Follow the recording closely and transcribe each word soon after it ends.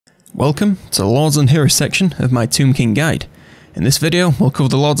Welcome to the Lords and Heroes section of my Tomb King guide. In this video we'll cover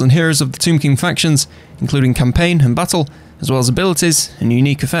the Lords and Heroes of the Tomb King factions, including campaign and battle, as well as abilities and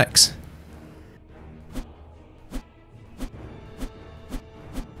unique effects.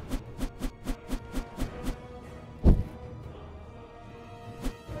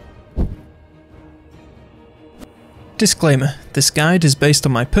 Disclaimer, this guide is based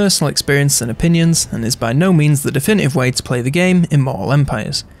on my personal experience and opinions and is by no means the definitive way to play the game Immortal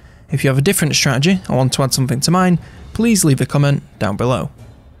Empires. If you have a different strategy or want to add something to mine, please leave a comment down below.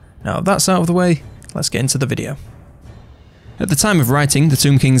 Now if that's out of the way, let's get into the video. At the time of writing, the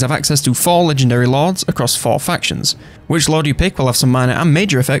Tomb Kings have access to 4 legendary lords across 4 factions. Which lord you pick will have some minor and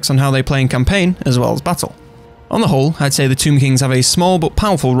major effects on how they play in campaign as well as battle. On the whole, I'd say the Tomb Kings have a small but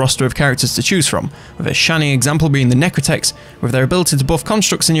powerful roster of characters to choose from, with a shining example being the Necrotex, with their ability to buff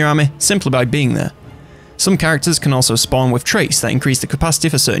constructs in your army simply by being there. Some characters can also spawn with traits that increase the capacity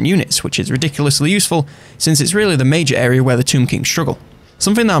for certain units, which is ridiculously useful since it's really the major area where the Tomb Kings struggle.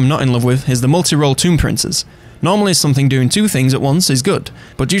 Something that I'm not in love with is the multi-role Tomb Princes. Normally something doing 2 things at once is good,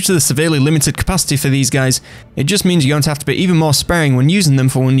 but due to the severely limited capacity for these guys, it just means you're going to have to be even more sparing when using them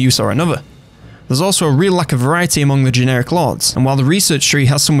for one use or another. There's also a real lack of variety among the generic lords, and while the research tree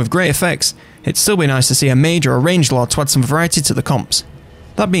has some with great effects, it'd still be nice to see a mage or a ranged lord to add some variety to the comps.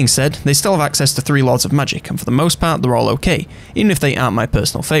 That being said, they still have access to 3 Lords of Magic, and for the most part they're all okay, even if they aren't my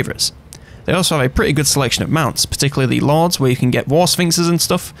personal favourites. They also have a pretty good selection of mounts, particularly the Lords where you can get War Sphinxes and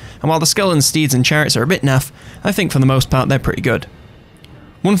stuff, and while the Skeleton Steeds and Chariots are a bit naff, I think for the most part they're pretty good.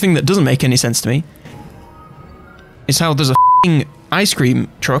 One thing that doesn't make any sense to me is how there's a f***ing ice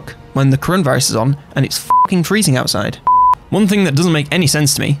cream truck when the coronavirus is on and it's f***ing freezing outside. One thing that doesn't make any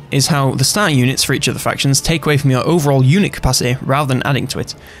sense to me is how the starting units for each of the factions take away from your overall unit capacity rather than adding to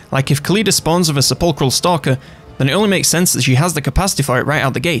it. Like if Khalida spawns with a Sepulchral Stalker, then it only makes sense that she has the capacity for it right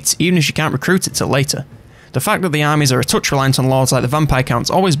out the gate, even if she can't recruit it till later. The fact that the armies are a touch reliant on lords like the Vampire Counts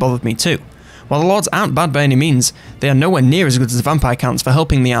always bothered me too. While the lords aren't bad by any means, they are nowhere near as good as the Vampire Counts for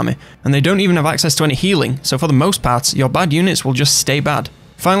helping the army, and they don't even have access to any healing, so for the most part, your bad units will just stay bad.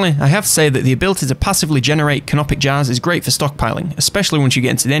 Finally, I have to say that the ability to passively generate canopic jars is great for stockpiling, especially once you get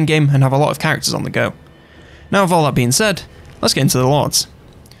into the endgame and have a lot of characters on the go. Now with all that being said, let's get into the lords.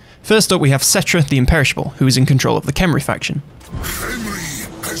 First up we have Cetra the Imperishable, who is in control of the Khemri faction.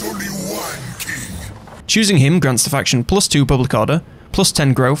 Khemri has only one king. Choosing him grants the faction +2 public order,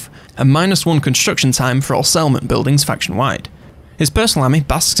 +10 growth, and -1 construction time for all settlement buildings faction-wide. His personal army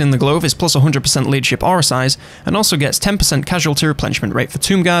basks in the glow of his +100% leadership aura size, and also gets 10% casualty replenishment rate for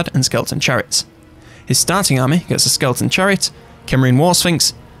Tomb Guard and Skeleton Chariots. His starting army gets a Skeleton Chariot, Khemrian War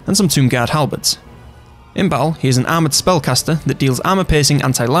Sphinx, and some Tomb Guard halberds. In battle, he is an armoured spellcaster that deals armour-piercing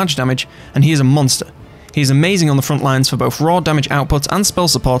anti-large damage, and he is a monster. He is amazing on the front lines for both raw damage output and spell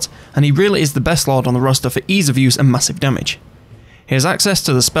support, and he really is the best lord on the roster for ease of use and massive damage. He has access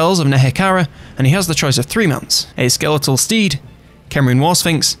to the spells of Nehekara, and he has the choice of 3 mounts, a Skeletal Steed, Khemrian War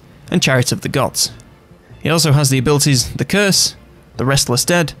Sphinx, and Chariot of the Gods. He also has the abilities The Curse, The Restless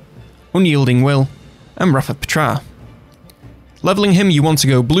Dead, Unyielding Will, and Wrath of Petra. Leveling him, you want to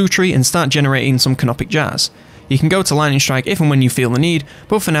go Blue Tree and start generating some canopic jars. You can go to Lightning Strike if and when you feel the need,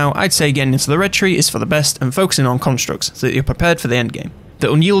 but for now I'd say getting into the Red Tree is for the best and focusing on constructs so that you're prepared for the endgame.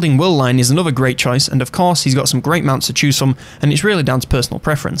 The Unyielding Will line is another great choice, and of course he's got some great mounts to choose from, and it's really down to personal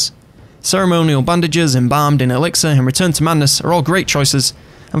preference. Ceremonial Bandages, Embalmed in Elixir, and Return to Madness are all great choices,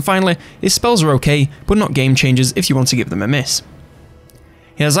 and finally, his spells are okay, but not game changers if you want to give them a miss.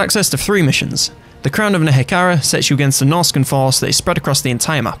 He has access to 3 missions. The Crown of Nehekara sets you against a Norscan force that is spread across the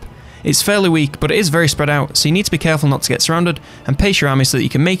entire map. It's fairly weak, but it is very spread out, so you need to be careful not to get surrounded, and pace your army so that you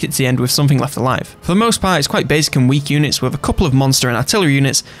can make it to the end with something left alive. For the most part, it's quite basic and weak units with a couple of monster and artillery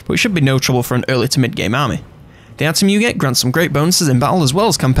units, but it should be no trouble for an early to mid-game army. The item you get grants some great bonuses in battle as well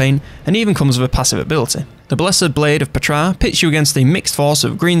as campaign, and even comes with a passive ability. The Blessed Blade of Petra pits you against a mixed force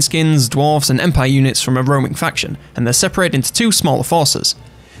of greenskins, dwarves, and empire units from a roaming faction, and they're separated into 2 smaller forces.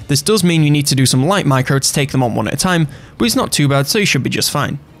 This does mean you need to do some light micro to take them on one at a time, but it's not too bad, so you should be just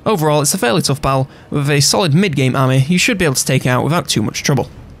fine. Overall, it's a fairly tough battle, with a solid mid-game army you should be able to take out without too much trouble.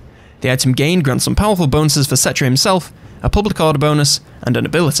 The item gained grants some powerful bonuses for Cetra himself, a public order bonus, and an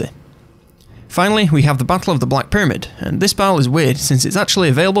ability. Finally, we have the Battle of the Black Pyramid, and this battle is weird since it's actually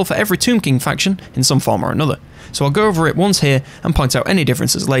available for every Tomb King faction in some form or another, so I'll go over it once here and point out any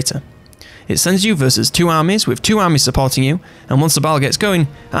differences later. It sends you versus 2 armies, with 2 armies supporting you, and once the battle gets going,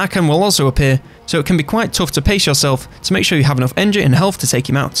 Archon will also appear, so it can be quite tough to pace yourself to make sure you have enough energy and health to take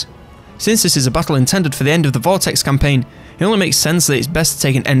him out. Since this is a battle intended for the end of the Vortex campaign, it only makes sense that it's best to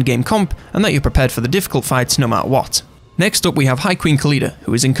take an endgame comp and that you're prepared for the difficult fights no matter what. Next up we have High Queen Khalida,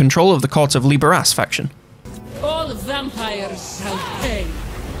 who is in control of the court of Liberas faction. All vampires shall pay.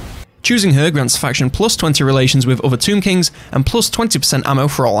 Choosing her grants the faction plus 20 relations with other Tomb Kings and plus 20% ammo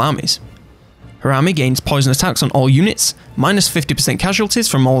for all armies. Her army gains poison attacks on all units, minus 50% casualties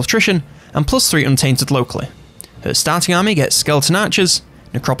from all attrition, and plus 3 untainted locally. Her starting army gets Skeleton Archers,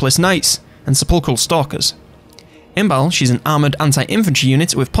 Necropolis Knights, and Sepulchral Stalkers. In battle, she's an armoured anti-infantry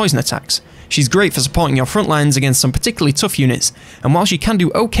unit with poison attacks. She's great for supporting your front lines against some particularly tough units, and while she can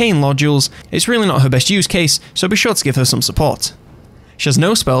do okay in Lord Duels, it's really not her best use case, so be sure to give her some support. She has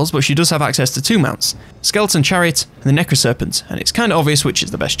no spells, but she does have access to 2 mounts, Skeleton Chariot and the Necroserpent, and it's kinda obvious which is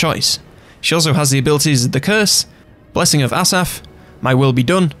the best choice. She also has the abilities The Curse, Blessing of Asaph, My Will Be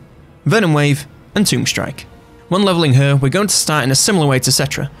Done, Venom Wave, and Tomb Strike. When levelling her, we're going to start in a similar way to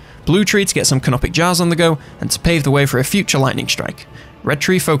Cetra. Blue Tree to get some Canopic Jars on the go, and to pave the way for a future Lightning Strike. Red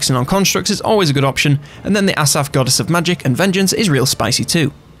Tree focusing on constructs is always a good option, and then the Asaph Goddess of Magic and Vengeance is real spicy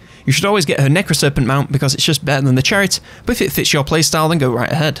too. You should always get her Necroserpent mount because it's just better than the Chariot, but if it fits your playstyle then go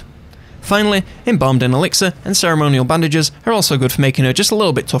right ahead. Finally, Embalmed in Elixir and Ceremonial Bandages are also good for making her just a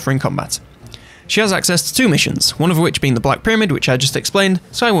little bit tougher in combat. She has access to 2 missions, one of which being the Black Pyramid, which I just explained,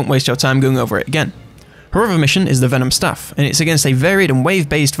 so I won't waste your time going over it again. Her other mission is the Venom Staff, and it's against a varied and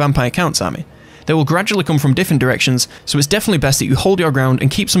wave-based vampire counts army. They will gradually come from different directions, so it's definitely best that you hold your ground and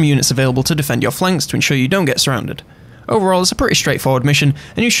keep some units available to defend your flanks to ensure you don't get surrounded. Overall, it's a pretty straightforward mission,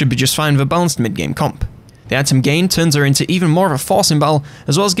 and you should be just fine with a balanced mid-game comp. The item gain turns her into even more of a force in battle,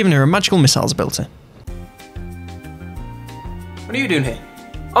 as well as giving her a magical missiles ability. What are you doing here?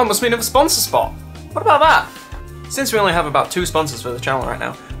 Oh, it must be another sponsor spot. What about that? Since we only have about 2 sponsors for the channel right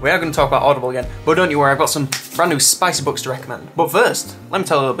now, we are going to talk about Audible again, but don't you worry, I've got some brand new spicy books to recommend. But first, let me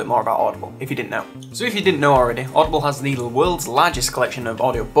tell you a little bit more about Audible, if you didn't know. So if you didn't know already, Audible has the world's largest collection of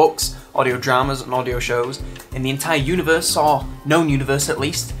audio books, audio dramas, and audio shows in the entire universe, or known universe at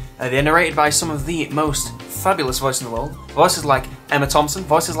least. They're narrated by some of the most fabulous voices in the world. Voices like Emma Thompson,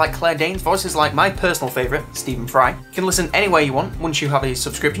 voices like Claire Danes, voices like my personal favourite, Stephen Fry. You can listen anywhere you want. Once you have a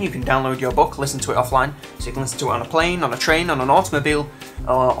subscription, you can download your book, listen to it offline. So you can listen to it on a plane, on a train, on an automobile,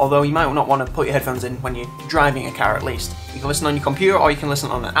 although you might not want to put your headphones in when you're driving a car at least. You can listen on your computer or you can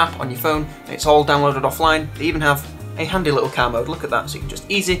listen on an app on your phone. It's all downloaded offline. They even have a handy little car mode, look at that. So you can just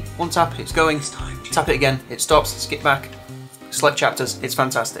easy, one tap, it's going, tap it again, it stops, skip back. Select chapters, it's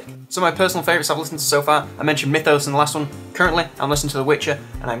fantastic. Some of my personal favourites I've listened to so far, I mentioned Mythos in the last one. Currently, I'm listening to The Witcher,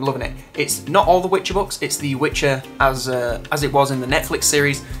 and I'm loving it. It's not all The Witcher books, it's The Witcher as it was in the Netflix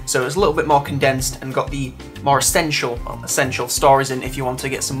series, so it's a little bit more condensed and got the more essential stories in if you want to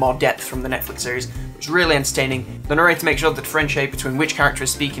get some more depth from the Netflix series, which is really entertaining. The narrator makes sure to differentiate between which character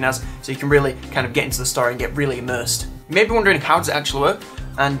is speaking as, so you can really kind of get into the story and get really immersed. You may be wondering how does it actually work,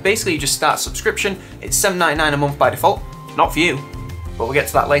 and basically you just start a subscription. It's $7.99 a month by default. Not for you, but we'll get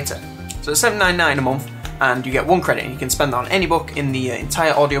to that later. So it's $7.99 a month, and you get 1 credit, and you can spend that on any book in the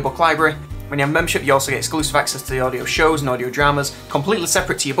entire audiobook library. When you have membership, you also get exclusive access to the audio shows and audio dramas, completely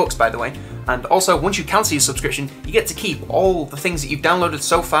separate to your books, by the way. And also, once you cancel your subscription, you get to keep all the things that you've downloaded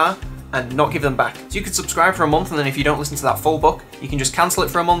so far and not give them back. So you could subscribe for a month, and then if you don't listen to that full book, you can just cancel it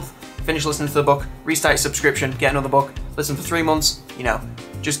for a month, finish listening to the book, restart your subscription, get another book, listen for 3 months, you know,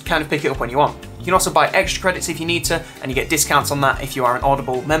 just kind of pick it up when you want. You can also buy extra credits if you need to, and you get discounts on that if you are an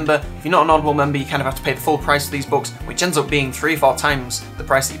Audible member. If you're not an Audible member, you kind of have to pay the full price for these books, which ends up being 3 or 4 times the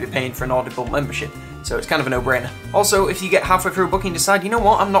price that you'd be paying for an Audible membership. So it's kind of a no-brainer. Also, if you get halfway through a book and decide, you know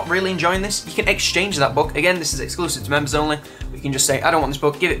what, I'm not really enjoying this, you can exchange that book. Again, this is exclusive to members only. You can just say, I don't want this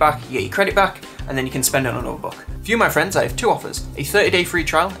book, give it back, you get your credit back, and then you can spend it on another book. For you, my friends, I have 2 offers. A 30-day free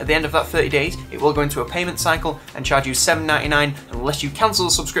trial. At the end of that 30 days, it will go into a payment cycle and charge you $7.99 unless you cancel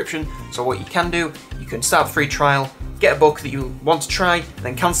the subscription. So what you can do, you can start the free trial, get a book that you want to try, and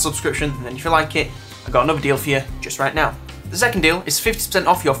then cancel the subscription, and then if you like it, I've got another deal for you just right now. The second deal is 50%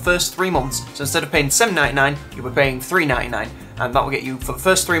 off your first 3 months, so instead of paying $7.99, you'll be paying $3.99, and that will get you for the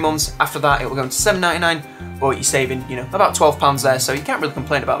first 3 months. After that, it will go into $7.99, but you're saving, you know, about £12 there, so you can't really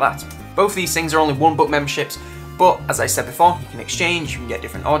complain about that. Both of these things are only 1 book memberships, but as I said before, you can exchange, you can get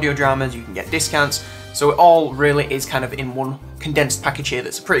different audio dramas, you can get discounts, so it all really is kind of in one condensed package here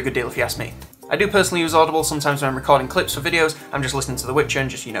that's a pretty good deal if you ask me. I do personally use Audible sometimes when I'm recording clips for videos. I'm just listening to The Witcher and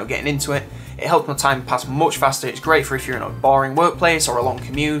just, you know, getting into it. It helps my time pass much faster. It's great for if you're in a boring workplace or a long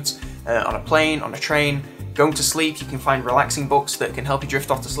commute, on a plane, on a train, going to sleep. You can find relaxing books that can help you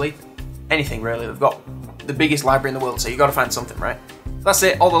drift off to sleep. Anything really. They've got the biggest library in the world, so you got to find something, right? That's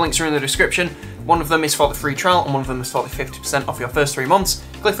it. All the links are in the description. One of them is for the free trial and one of them is for the 50% off your first 3 months.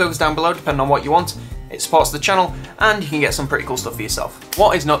 Click those down below depending on what you want. It supports the channel, and you can get some pretty cool stuff for yourself.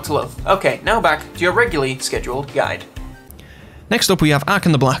 What is not to love? Okay, now back to your regularly scheduled guide. Next up we have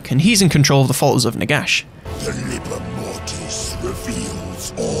Arkan the Black, and he's in control of the followers of Nagash. The Liber Mortis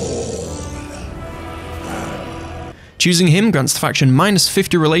reveals all. Choosing him grants the faction minus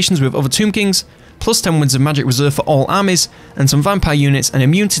 50 relations with other Tomb Kings, plus 10 winds of magic reserved for all armies, and some vampire units and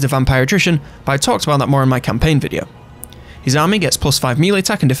immunity to vampire attrition, but I talked about that more in my campaign video. His army gets plus 5 melee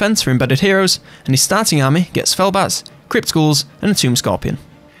attack and defense for embedded heroes, and his starting army gets Fellbats, Crypt Ghouls, and a Tomb Scorpion.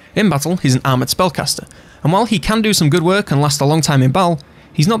 In battle, he's an armoured spellcaster, and while he can do some good work and last a long time in battle,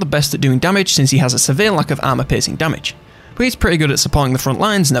 he's not the best at doing damage since he has a severe lack of armour piercing damage, but he's pretty good at supporting the front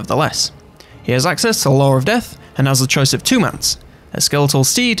lines nevertheless. He has access to the Law of Death, and has the choice of 2 mounts, a Skeletal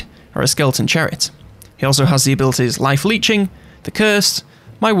Steed or a Skeleton Chariot. He also has the abilities Life Leeching, The Cursed,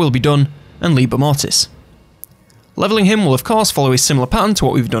 My Will Be Done, and Liber Mortis. Leveling him will of course follow a similar pattern to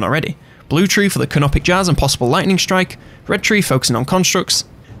what we've done already. Blue tree for the Canopic Jars and possible Lightning Strike, red tree focusing on constructs.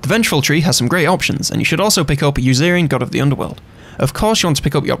 The Vengeful tree has some great options, and you should also pick up Uzerian, God of the Underworld. Of course you want to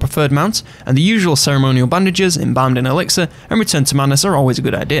pick up your preferred mount, and the usual ceremonial bandages, Embalmed in Elixir, and Return to Madness are always a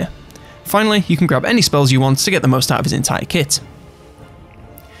good idea. Finally, you can grab any spells you want to get the most out of his entire kit.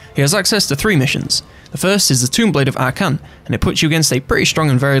 He has access to 3 missions. The first is the Tomb Blade of Arkan, and it puts you against a pretty strong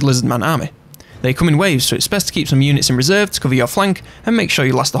and varied Lizardman army. They come in waves, so it's best to keep some units in reserve to cover your flank and make sure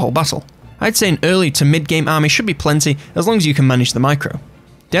you last the whole battle. I'd say an early to mid-game army should be plenty as long as you can manage the micro.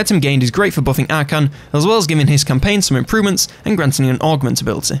 The item gained is great for buffing Arkan, as well as giving his campaign some improvements and granting an augment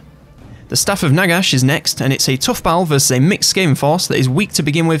ability. The Staff of Nagash is next, and it's a tough battle versus a mixed Skaven force that is weak to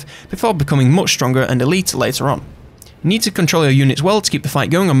begin with before becoming much stronger and elite later on. You need to control your units well to keep the fight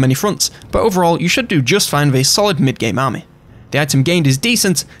going on many fronts, but overall you should do just fine with a solid mid-game army. The item gained is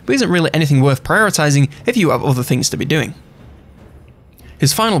decent, but isn't really anything worth prioritising if you have other things to be doing.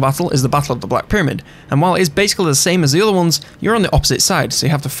 His final battle is the Battle of the Black Pyramid, and while it is basically the same as the other ones, you're on the opposite side, so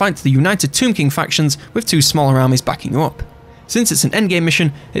you have to fight the united Tomb King factions with 2 smaller armies backing you up. Since it's an endgame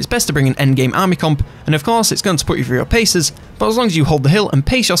mission, it's best to bring an endgame army comp, and of course it's going to put you through your paces, but as long as you hold the hill and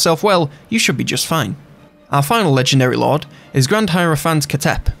pace yourself well, you should be just fine. Our final legendary lord is Grand Hierophant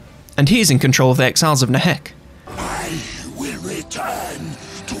Katep, and he is in control of the Exiles of Nehek. I will return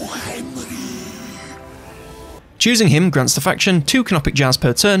to Henry. Choosing him grants the faction 2 Canopic Jars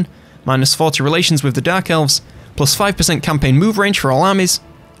per turn, minus 40 relations with the Dark Elves, plus 5% campaign move range for all armies,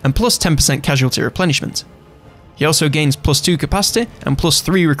 and plus 10% casualty replenishment. He also gains plus 2 capacity and plus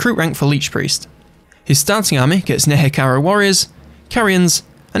 3 recruit rank for Leech Priest. His starting army gets Nehekara Warriors, Carrions,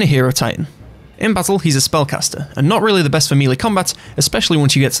 and a Hero Titan. In battle, he's a spellcaster, and not really the best for melee combat, especially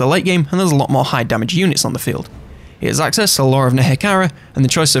once you get to the late game and there's a lot more high damage units on the field. He has access to the Lore of Nehekara and the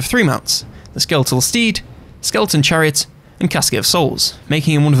choice of 3 mounts, the Skeletal Steed, Skeleton Chariot, and Casket of Souls,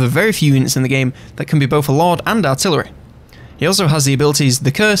 making him one of the very few units in the game that can be both a Lord and Artillery. He also has the abilities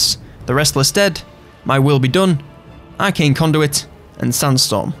The Curse, The Restless Dead, My Will Be Done, Arcane Conduit, and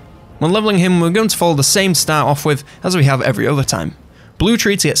Sandstorm. When leveling him, we're going to follow the same start off with as we have every other time. Blue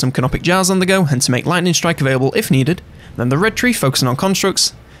tree to get some Canopic Jars on the go and to make Lightning Strike available if needed, then the red tree focusing on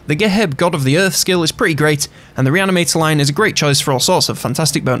constructs. The Geheb God of the Earth skill is pretty great, and the Reanimator line is a great choice for all sorts of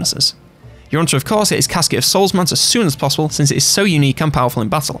fantastic bonuses. You want to of course get his Casket of Souls mount as soon as possible since it is so unique and powerful in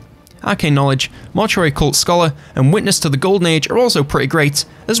battle. Arcane Knowledge, Mortuary Cult Scholar, and Witness to the Golden Age are also pretty great,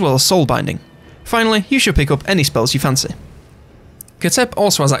 as well as Soul Binding. Finally, you should pick up any spells you fancy. Katep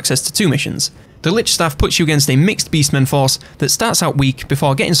also has access to 2 missions. The Lich Staff puts you against a mixed Beastmen force that starts out weak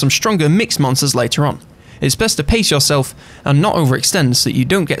before getting some stronger mixed monsters later on. It's best to pace yourself and not overextend so that you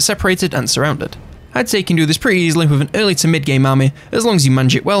don't get separated and surrounded. I'd say you can do this pretty easily with an early to mid game army as long as you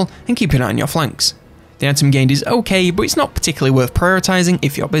manage it well and keep an eye on your flanks. The item gained is okay, but it's not particularly worth prioritising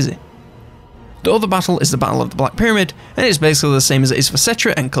if you're busy. The other battle is the Battle of the Black Pyramid, and it's basically the same as it is for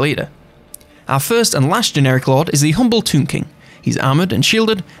Cetra and Khalida. Our first and last generic lord is the humble Tomb King. He's armoured and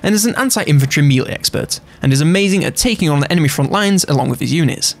shielded, and is an anti-infantry melee expert, and is amazing at taking on the enemy front lines along with his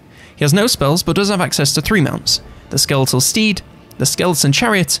units. He has no spells, but does have access to 3 mounts, the Skeletal Steed, the Skeleton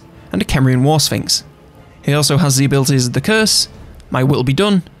Chariot, and a Kemrian War Sphinx. He also has the abilities The Curse, My Will Be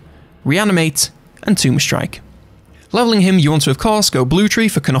Done, Reanimate, and Tomb Strike. Leveling him, you want to of course go blue tree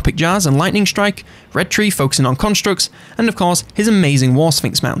for Canopic Jars and Lightning Strike, red tree focusing on constructs, and of course his amazing War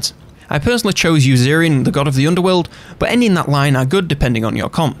Sphinx mount. I personally chose Uzerian, the God of the Underworld, but any in that line are good depending on your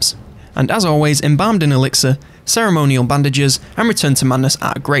comps. And as always, Embalmed in Elixir, Ceremonial Bandages, and Return to Madness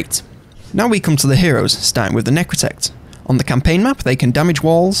are great. Now we come to the heroes, starting with the Necrotect. On the campaign map, they can damage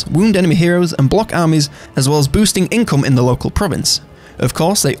walls, wound enemy heroes, and block armies, as well as boosting income in the local province. Of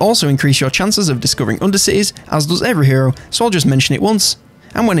course, they also increase your chances of discovering undercities, as does every hero, so I'll just mention it once,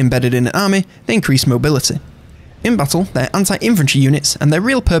 and when embedded in an army, they increase mobility. In battle, they're anti-infantry units, and their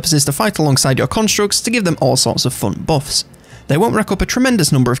real purpose is to fight alongside your constructs to give them all sorts of fun buffs. They won't rack up a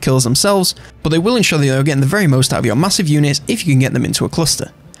tremendous number of kills themselves, but they will ensure that you're getting the very most out of your massive units if you can get them into a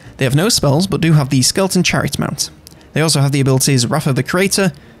cluster. They have no spells, but do have the Skeleton Chariot mount. They also have the abilities Wrath of the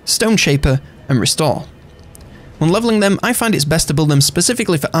Creator, Stone Shaper, and Restore. When leveling them, I find it's best to build them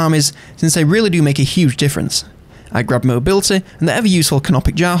specifically for armies, since they really do make a huge difference. I grab Mobility and the ever useful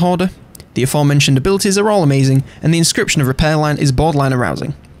Canopic Jar Hoarder. The aforementioned abilities are all amazing, and the inscription of Repair Line is borderline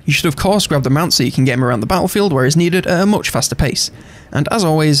arousing. You should of course grab the mount so you can get him around the battlefield where he's needed at a much faster pace. And as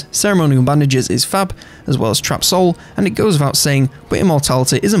always, Ceremonial Bandages is fab, as well as Trap Soul, and it goes without saying, but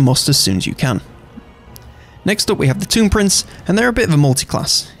Immortality is a must as soon as you can. Next up we have the Tomb Prince, and they're a bit of a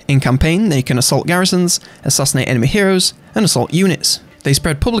multi-class. In campaign, they can assault garrisons, assassinate enemy heroes, and assault units. They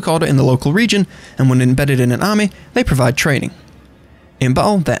spread public order in the local region, and when embedded in an army, they provide training. In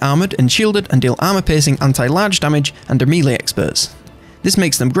battle, they're armoured and shielded and deal armour-piercing anti-large damage and are melee experts. This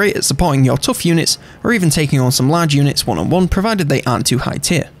makes them great at supporting your tough units, or even taking on some large units one-on-one provided they aren't too high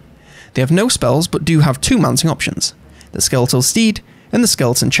tier. They have no spells but do have two mounting options, the Skeletal Steed and the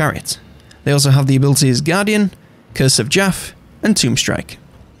Skeleton Chariot. They also have the abilities Guardian, Curse of Jaff, and Tomb Strike.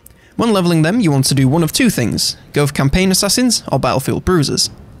 When leveling them, you want to do one of two things, go for Campaign Assassins or Battlefield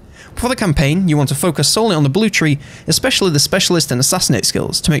Bruisers. For the campaign, you want to focus solely on the blue tree, especially the Specialist and Assassinate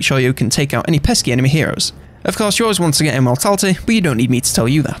skills to make sure you can take out any pesky enemy heroes. Of course, you always want to get Immortality, but you don't need me to tell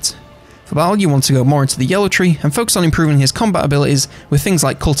you that. For battle, you want to go more into the yellow tree and focus on improving his combat abilities with things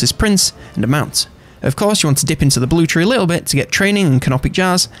like Cultist Prince and a mount. Of course, you want to dip into the blue tree a little bit to get training and Canopic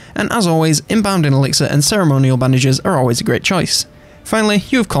Jars, and as always, Inbound in Elixir and Ceremonial Bandages are always a great choice. Finally,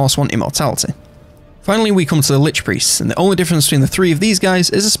 you of course want Immortality. Finally, we come to the Lich Priests, and the only difference between the three of these guys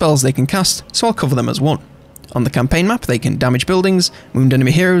is the spells they can cast, so I'll cover them as one. On the campaign map, they can damage buildings, wound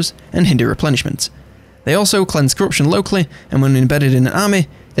enemy heroes, and hinder replenishment. They also cleanse corruption locally, and when embedded in an army,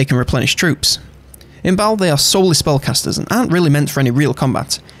 they can replenish troops. In battle, they are solely spellcasters and aren't really meant for any real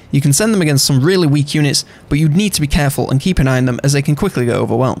combat. You can send them against some really weak units, but you'd need to be careful and keep an eye on them as they can quickly get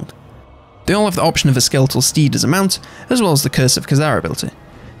overwhelmed. They all have the option of a Skeletal Steed as a mount, as well as the Curse of Khazar ability.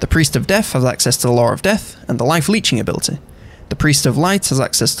 The Priest of Death has access to the Law of Death and the Life Leeching ability. The Priest of Light has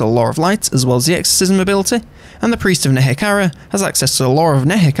access to the Law of Light as well as the Exorcism ability, and the Priest of Nehekara has access to the Law of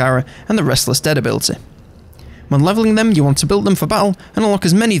Nehekara and the Restless Dead ability. When leveling them, you want to build them for battle and unlock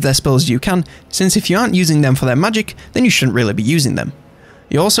as many of their spells as you can, since if you aren't using them for their magic, then you shouldn't really be using them.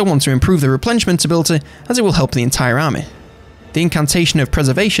 You also want to improve the replenishment ability, as it will help the entire army. The Incantation of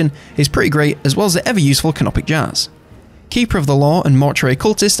Preservation is pretty great, as well as the ever useful Canopic Jars. Keeper of the Law and Mortuary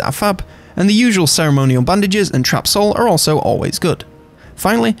Cultist are fab, and the usual Ceremonial Bandages and Trap Soul are also always good.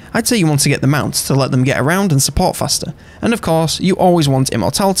 Finally, I'd say you want to get the mounts to let them get around and support faster, and of course, you always want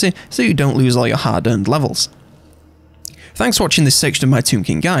Immortality so you don't lose all your hard-earned levels. Thanks for watching this section of my Tomb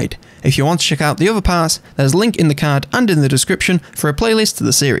King guide. If you want to check out the other parts, there's a link in the card and in the description for a playlist to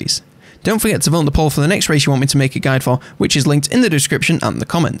the series. Don't forget to vote in the poll for the next race you want me to make a guide for, which is linked in the description and the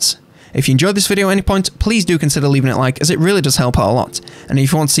comments. If you enjoyed this video at any point, please do consider leaving it a like, as it really does help out a lot. And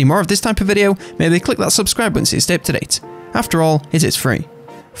if you want to see more of this type of video, maybe click that subscribe button so you stay up to date. After all, it is free.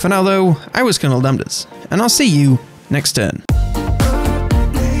 For now though, I was COLONELDAMNEDERS, and I'll see you next turn.